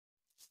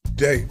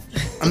today.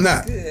 I'm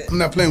not. I'm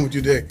not playing with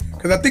you today.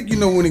 Because I think you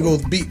know when it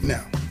goes beat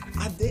now.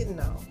 I didn't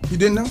know. You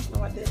didn't know?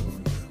 No, I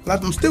didn't.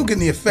 I'm still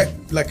getting the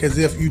effect like as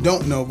if you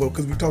don't know, but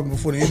because we talked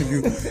before the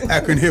interview,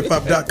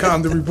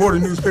 AkronHipHop.com, the reporter,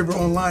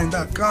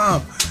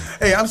 newspaperonline.com.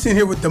 Hey, I'm sitting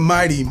here with the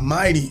mighty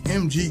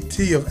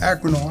M.G.T. of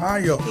Akron,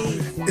 Ohio.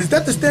 Is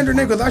that the standard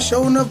name? Because I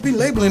sure enough be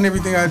labeling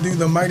everything I do,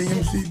 the mighty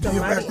M.G.T. of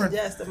Akron.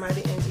 Yes, the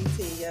mighty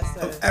M.G.T. Yes,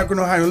 sir. Of Akron,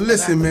 Ohio.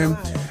 Listen, man,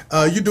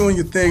 you're doing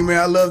your thing, man.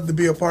 I love to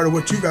be a part of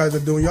what you guys are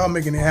doing. Y'all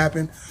making it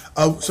happen.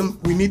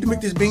 We need to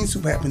make this bean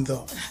soup happen,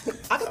 though.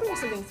 I can bring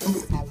some bean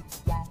soup.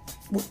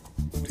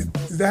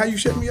 Is that how you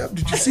shut me up?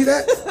 Did you see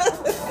that?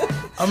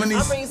 I'll bring you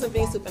some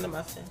bean soup and a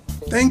muffin.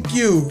 Thank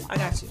you. I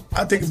got you.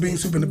 I'll take a bean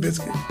soup and a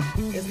biscuit.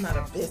 It's not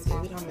a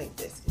biscuit. We don't make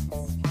biscuits.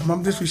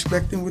 I'm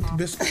disrespecting with the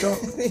biscuit talk.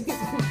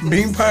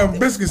 Bean pie and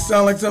biscuits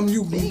sound like something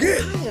you can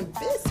get. Bean pie and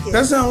biscuits.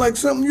 That sounds like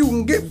something you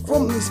can get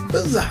from this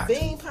pizza.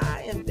 Bean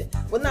pie and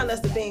well, not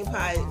unless the bean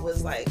pie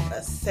was like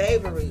a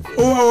savory dish.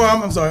 Oh,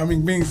 I'm sorry. I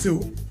mean bean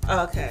soup.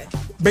 Okay.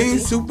 Bean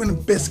soup and a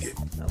biscuit.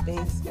 No,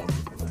 bean soup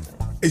and muffin.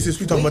 It's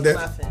just we talking about that.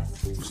 Muffins.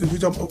 Since we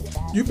talking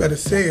about, you better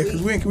say it,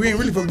 because we ain't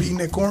really supposed to be eating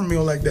that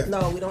cornmeal like that.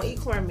 No, we don't eat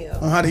cornmeal.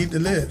 On how to eat to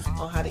live.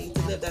 On how to eat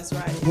to live, that's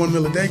right. 1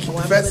 meal a day, keep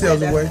the fat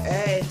cells away.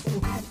 Hey,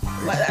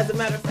 but as a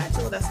matter of fact,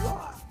 that's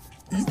law.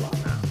 It's law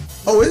now.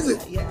 Oh, is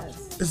it?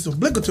 Yes. It's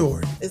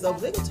obligatory. It's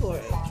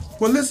obligatory.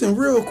 Well, listen,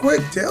 real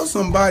quick, tell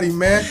somebody,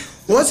 man,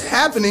 what's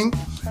happening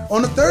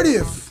on the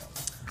 30th?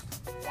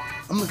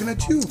 I'm looking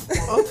at you.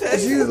 Okay.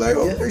 She's like,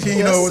 oh, she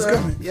ain't know what's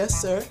coming. Yes,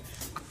 sir.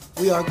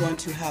 We are going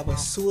to have a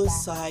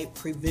suicide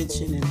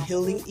prevention and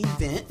healing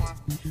event,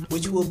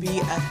 which will be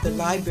at the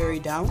library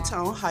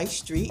downtown High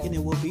Street, and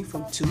it will be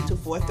from 2 to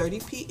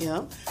 4:30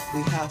 p.m.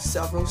 We have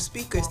several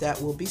speakers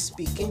that will be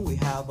speaking. We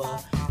have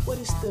what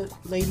is the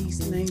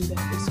lady's name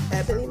that is?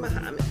 Ebony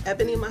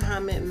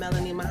Muhammad,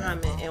 Melanie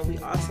Muhammad, and we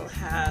also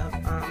have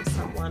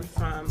someone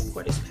from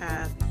Portage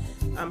Path.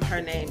 Her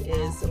name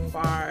is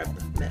Barb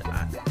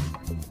Medlock.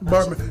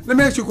 Barb, let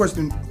me ask you a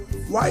question.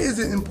 Why is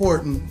it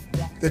important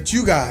that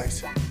you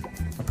guys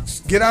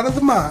get out of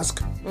the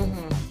mosque?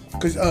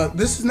 Because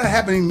this is not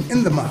happening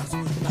in the mosque.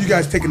 You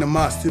guys taking the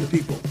mosque to the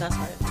people. That's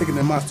right. Taking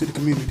the mosque to the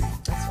community.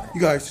 That's right.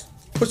 You guys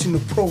pushing the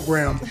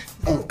program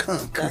on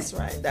concrete. That's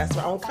right. That's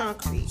right. On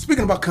concrete.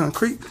 Speaking about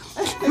concrete,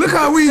 look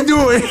how we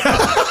doing.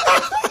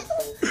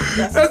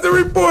 That's the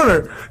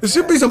reporter. There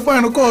should be some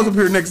final calls up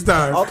here next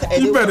time. Okay.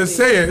 You better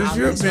say it. It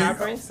should be. I'll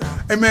bring some.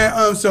 Hey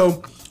man,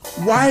 so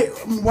why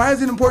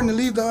is it important to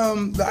leave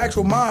the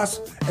actual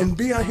mosque and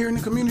be out here in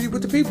the community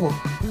with the people?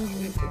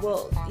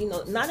 Well,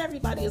 not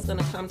everybody is going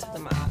to come to the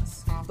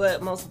mosque,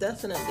 but most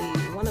definitely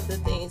one of the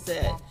things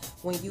that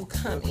when you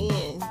come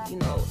in,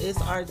 it's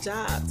our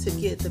job to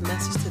get the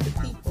message to the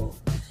people.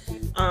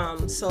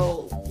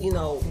 So,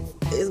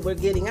 as we're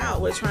getting out,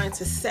 we're trying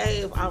to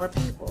save our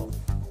people.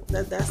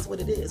 That's what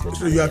it is.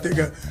 So you out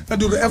there now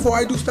do the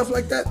FOI do stuff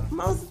like that?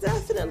 Most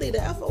definitely.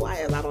 The FOI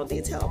is out on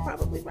detail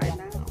probably right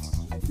now.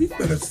 You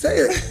better say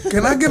it.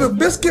 Can I get a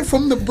biscuit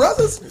from the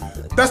brothers?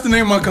 That's the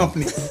name of my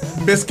company.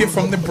 Biscuit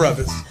from the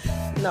brothers.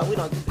 No, we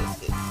don't do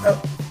biscuits.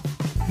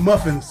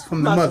 Muffins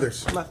from the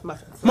mothers.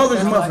 Muffins.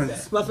 Mothers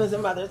muffins. Muffins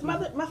and mothers.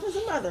 Muffins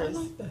and mothers.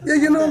 Yeah,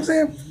 you know what I'm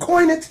saying?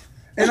 Coin it,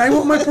 and I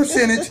want my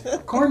percentage.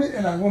 Coin it,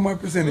 and I want my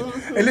percentage.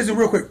 Hey, listen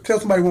real quick. Tell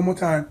somebody one more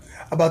time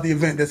about the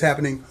event that's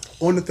happening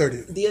on the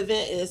 30th. The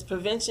event is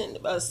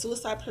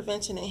suicide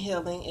prevention and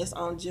healing. It's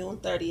on June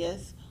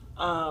 30th.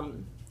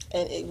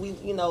 And we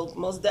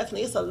most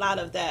definitely, it's a lot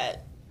of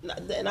that.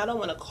 And I don't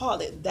want to call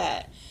it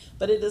that,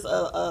 but it is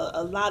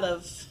a lot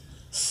of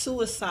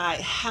suicide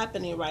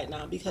happening right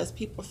now because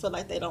people feel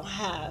like they don't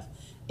have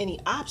any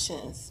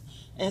options.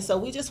 And so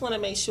we just want to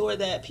make sure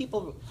that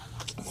people,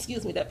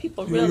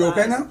 realize. You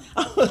okay now?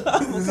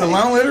 Is it a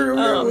long letter?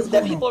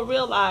 That people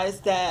realize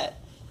that,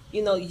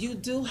 you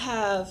do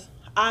have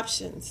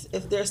options.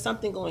 If there's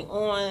something going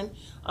on,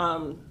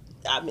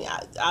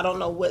 I don't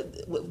know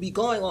what would be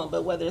going on,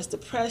 but whether it's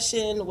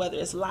depression, whether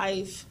it's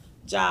life,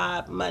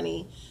 job,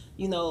 money,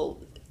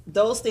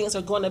 those things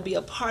are going to be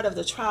a part of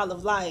the trial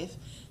of life.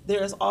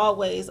 There's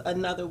always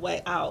another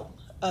way out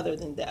other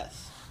than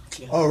death.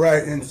 All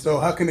right, and so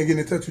how can they get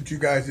in touch with you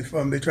guys if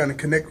they're trying to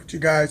connect with you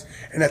guys?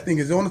 And that thing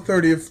is on the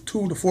 30th,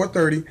 2 to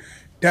 4:30,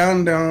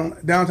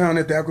 downtown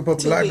at the Akron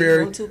Public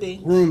Library. Room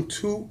 2B. Room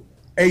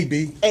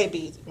 2AB.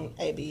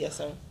 AB, yes,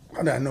 sir.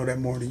 I know that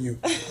more than you.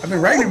 I've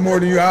been writing it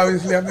more than you,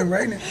 obviously. I've been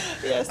writing it.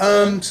 Yes.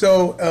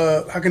 So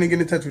how can they get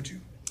in touch with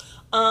you?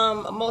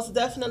 Most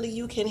definitely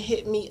you can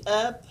hit me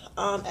up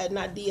at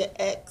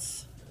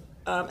NadiaX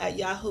at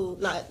Yahoo,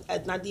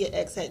 at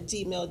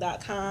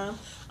NadiaX@gmail.com.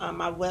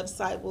 My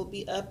website will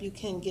be up. You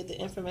can get the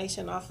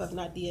information off of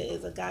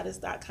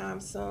NadiaIsAGoddess.com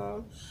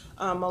soon.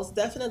 Most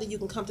definitely you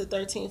can come to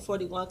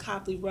 1341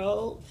 Copley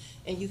Road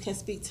and you can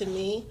speak to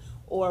me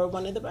or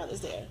one of the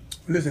brothers there.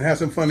 Listen, have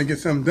some fun and get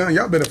something done.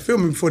 Y'all better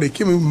film me before they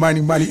kill me with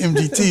mighty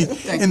M.G.T.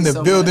 in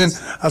the building.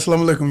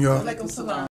 Assalamu alaikum, y'all.